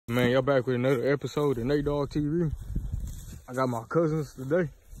Man, y'all back with another episode of Nate Dog TV. I got my cousins today.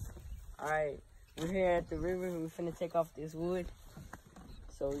 Alright, we're here at the river. We're finna take off this wood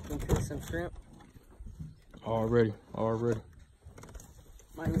so we can cook some shrimp. Already. Man,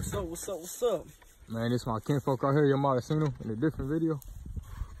 what's up? Man, this is my kinfolk out here. You might have seen them in a different video.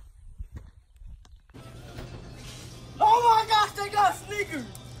 Oh my gosh, they got sneakers!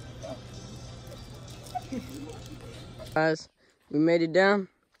 Guys, we made it down.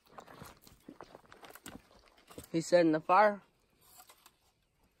 He's setting the fire.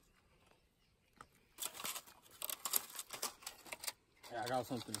 Yeah, I got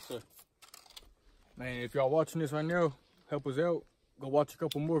something to say. Man, if y'all watching this right now, help us out. Go watch a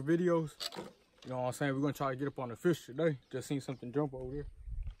couple more videos. You know what I'm saying? We're gonna try to get up on the fish today. Just seen something jump over there.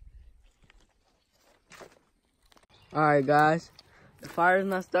 Alright guys, the fire's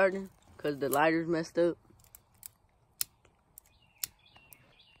not starting because the lighter's messed up.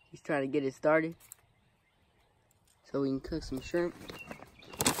 He's trying to get it started so we can cook some shrimp.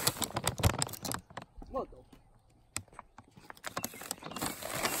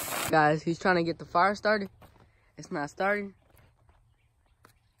 Guys, he's trying to get the fire started. It's not starting.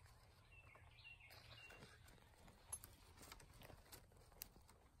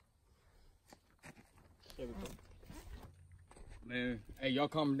 Man, hey, y'all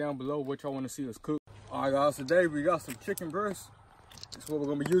comment down below what y'all want to see us cook. All right, guys, today we got some chicken breast. That's what we're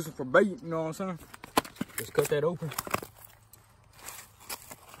gonna be using for bait, you know what I'm saying? Just cut that open.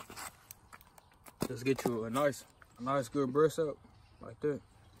 Just get you a nice good breast up, like that.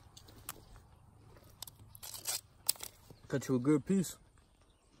 Cut you a good piece.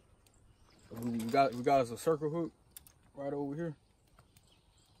 We got us a circle hook right over here.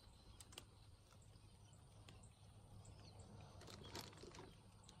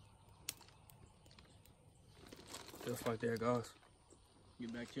 Just like that, guys.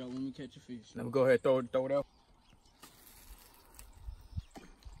 Get back to y'all when we catch a fish. Let me go ahead and throw it out.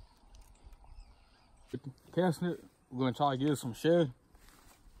 Casting it, we're gonna try to get us some shad,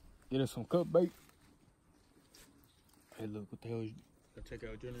 get us some cut bait. Hey, look, what the hell is I check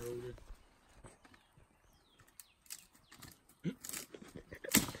out Junior over there.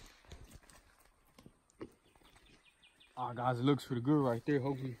 Alright guys, it looks pretty good right there.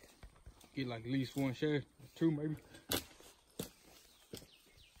 Hopefully get like at least one shad, two maybe.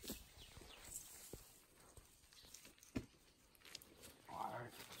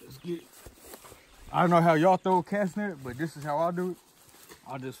 Get it. I don't know how y'all throw a cast net, but this is how I do it.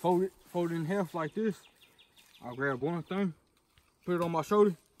 I just fold it in half like this. I'll grab one thing, put it on my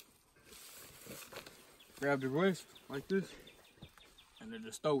shoulder, grab the rest like this, and then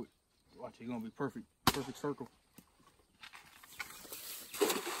just throw it. Watch, it's gonna be perfect circle.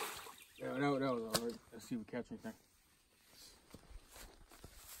 Yeah, that was all right. Let's see if we catch anything.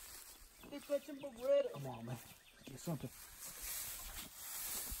 Come on, man, get something.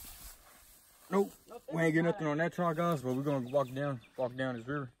 Nope, we ain't get nothing on that try, guys, but we're gonna walk down this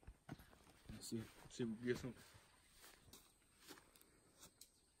river and see if we can get something.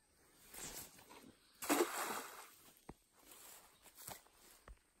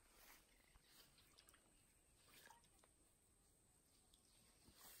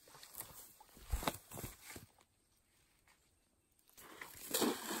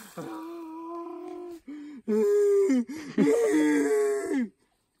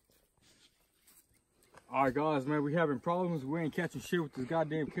 Alright guys, man, we having problems. We ain't catching shit with this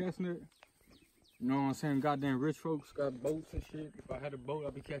goddamn cast net. You know what I'm saying? Goddamn rich folks got boats and shit. If I had a boat,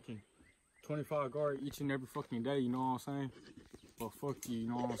 I'd be catching 25 guard each and every fucking day, you know what I'm saying? But fuck you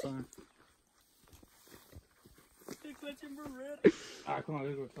know what I'm saying? Alright, come on,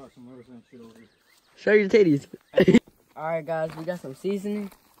 let's go try some other shit over here. Show your titties. Alright guys, we got some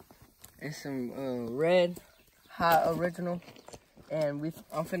seasoning and some red hot original. And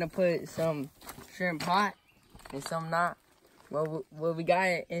I'm finna put some shrimp hot and some not. What we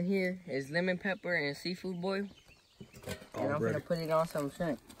got in here is lemon pepper and seafood boil. And I'm finna put it on some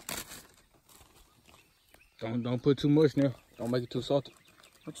shrimp. Don't put too much now. Don't make it too salty.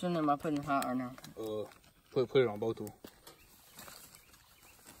 Which one am I putting hot or not? Put it on both of them.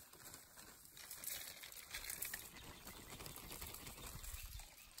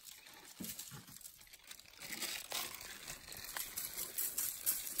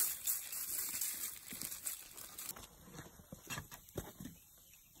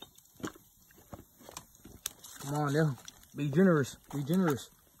 Come on now, be generous,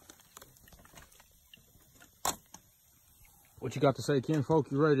 What you got to say,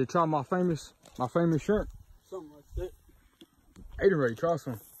 kinfolk? You ready to try my famous shrimp? Something like that. Aiden ready to try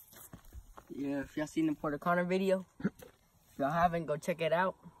some. Yeah, if y'all seen the Porter Connor video, if y'all haven't, go check it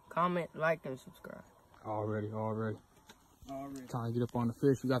out. comment, like, and subscribe. Already. Time to get up on the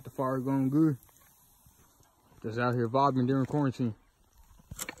fish. We got the fire going good. Just out here vibing during quarantine.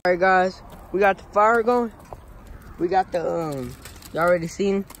 Alright guys, we got the fire going. We got the y'all already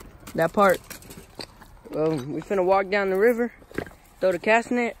seen that part. We finna walk down the river, throw the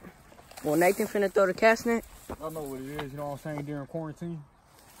cast net. Well, Nathan finna throw the cast net. I know what it is, you know what I'm saying, during quarantine.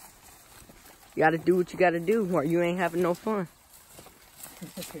 You gotta do what you gotta do or you ain't having no fun.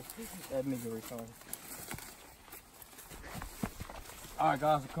 That nigga retarded. Alright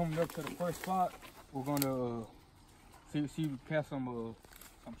guys, we're coming up to the first spot. We're gonna see if we catch some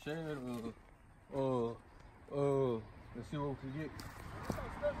shad, let's see what we can get.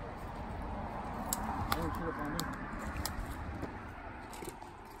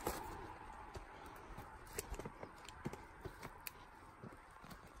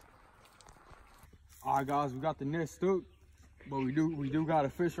 Alright guys, we got the net stuck, but we do got a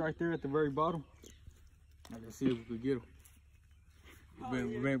fish right there at the very bottom. Let's see if we can get him.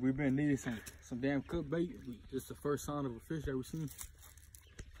 We've been needing some damn cut bait. This is the first sign of a fish that we've seen.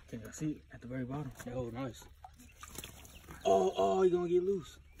 Can y'all see it at the very bottom? Oh, nice. Oh, he gonna get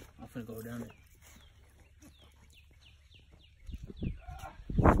loose. I'm finna go down there.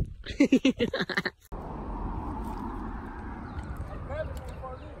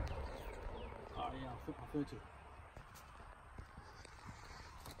 Oh yeah, I'll flip my filter.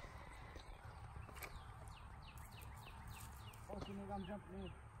 I'm jumping in.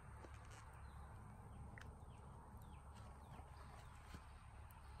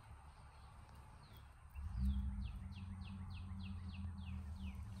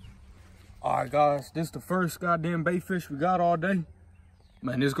 Alright guys, this is the first goddamn bait fish we got all day.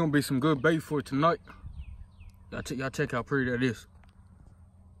 Man, there's gonna be some good bait for tonight. Y'all check how pretty that is.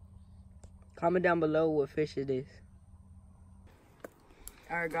 Comment down below what fish it is.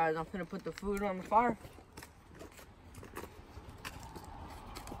 Alright guys, I'm gonna put the food on the fire.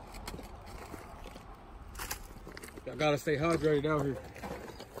 Y'all gotta stay hydrated out here.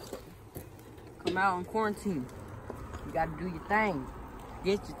 Come out in quarantine. You gotta do your thing.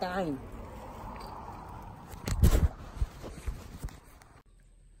 Get your thing.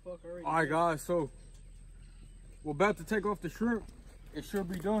 Alright guys, so we're about to take off the shrimp. It should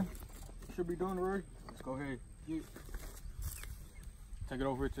be done. Already. Let's go ahead. Take it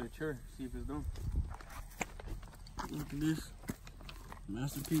over to the chair, see if it's done. Look at this.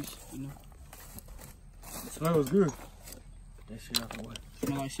 Masterpiece, you know. It smells good. Put that shit out the way.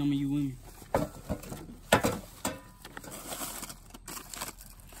 Smell like some of you women.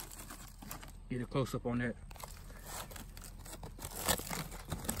 Get a close up on that.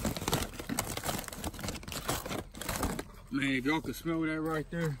 Man, if y'all could smell that right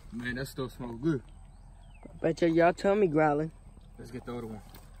there, man, that stuff smells good. Bet y'all tummy growling. Let's get the other one.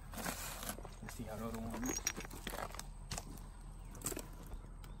 Let's see how the other one looks.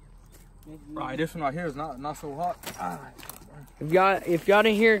 Alright, this one right here is not so hot. If y'all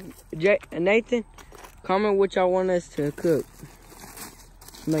didn't hear Nathan, comment what y'all want us to cook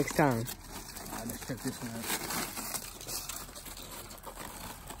next time. Alright, let's check this one out.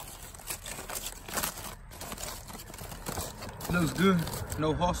 Looks good.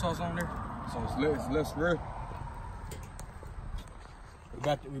 No hot sauce on there, so it's less red.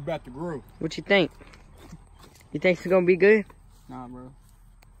 We about to grill. What you think? You think it's gonna be good? Nah, bro.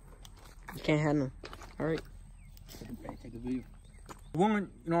 You can't have none. All right. Take a video. One,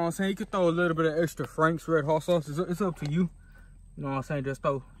 you know what I'm saying? You could throw a little bit of extra Frank's red hot sauce. It's up to you. You know what I'm saying? Just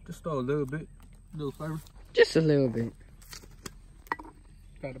throw a little bit, a little flavor. Just a little bit.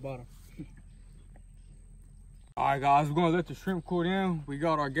 At the bottom. All right, guys, we're gonna let the shrimp cool down. We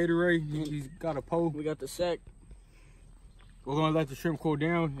got our Gatorade. He's got a pole. We got the sack. We're gonna let the shrimp cool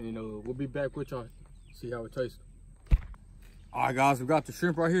down, and we'll be back with y'all. See how it tastes. All right, guys, we got the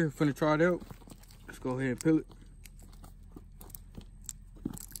shrimp right here. Finna try it out. Let's go ahead and peel it.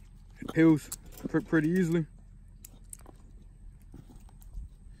 It peels pretty easily.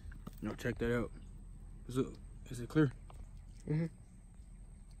 Check that out. Is it clear? Mm-hmm.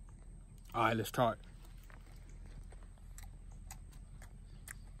 All right, let's try it.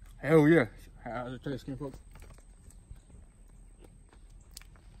 Hell yeah. How's it taste, skin folks?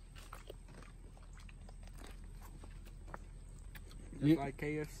 Just like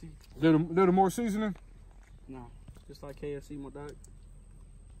KFC. Little more seasoning? No, just like KFC, my dog.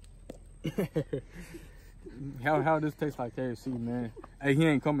 How does this taste like KFC, man? Hey, he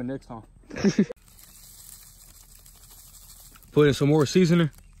ain't coming next time. Put in some more seasoning.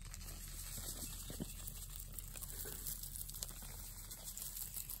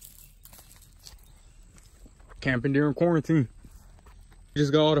 Camping during quarantine.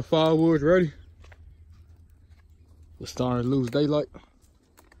 Just got all the firewoods ready. We're starting to lose daylight.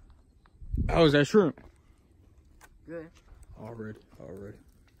 How was that shrimp? Good. Already.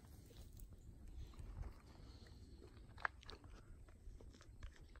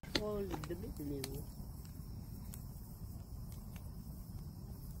 Oh, the big level.